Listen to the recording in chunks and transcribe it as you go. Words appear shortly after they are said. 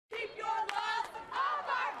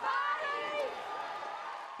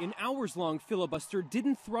An hours-long filibuster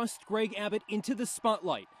didn't thrust Greg Abbott into the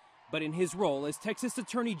spotlight, but in his role as Texas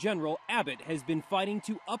Attorney General, Abbott has been fighting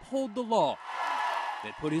to uphold the law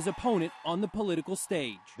that put his opponent on the political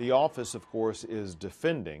stage. The office, of course, is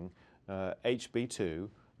defending HB 2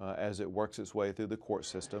 as it works its way through the court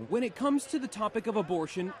system. When it comes to the topic of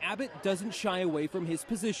abortion, Abbott doesn't shy away from his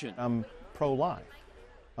position. I'm pro-life,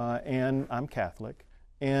 and I'm Catholic,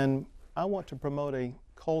 and I want to promote a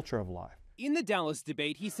culture of life. In the Dallas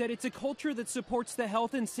debate, he said it's a culture that supports the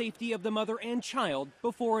health and safety of the mother and child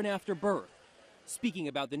before and after birth. Speaking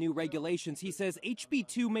about the new regulations, he says HB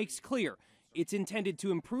 2 makes clear it's intended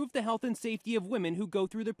to improve the health and safety of women who go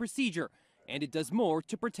through the procedure, and it does more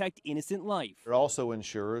to protect innocent life. It also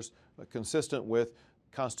ensures, consistent with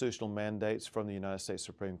constitutional mandates from the United States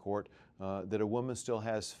Supreme Court, that a woman still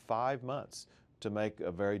has 5 months to make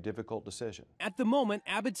a very difficult decision. At the moment,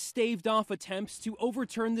 Abbott staved off attempts to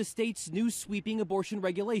overturn the state's new sweeping abortion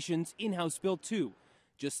regulations in House Bill 2,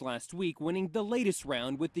 just last week winning the latest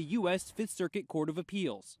round with the U.S. Fifth Circuit Court of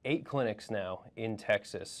Appeals. 8 clinics now in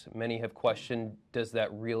Texas. Many have questioned, does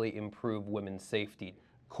that really improve women's safety?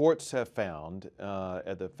 Courts have found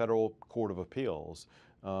at the Federal Court of Appeals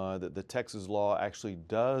that the Texas law actually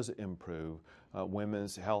does improve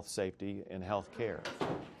women's health safety and health care.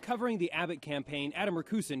 Covering the Abbott campaign, ADAM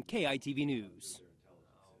RACUSIN, KITV News.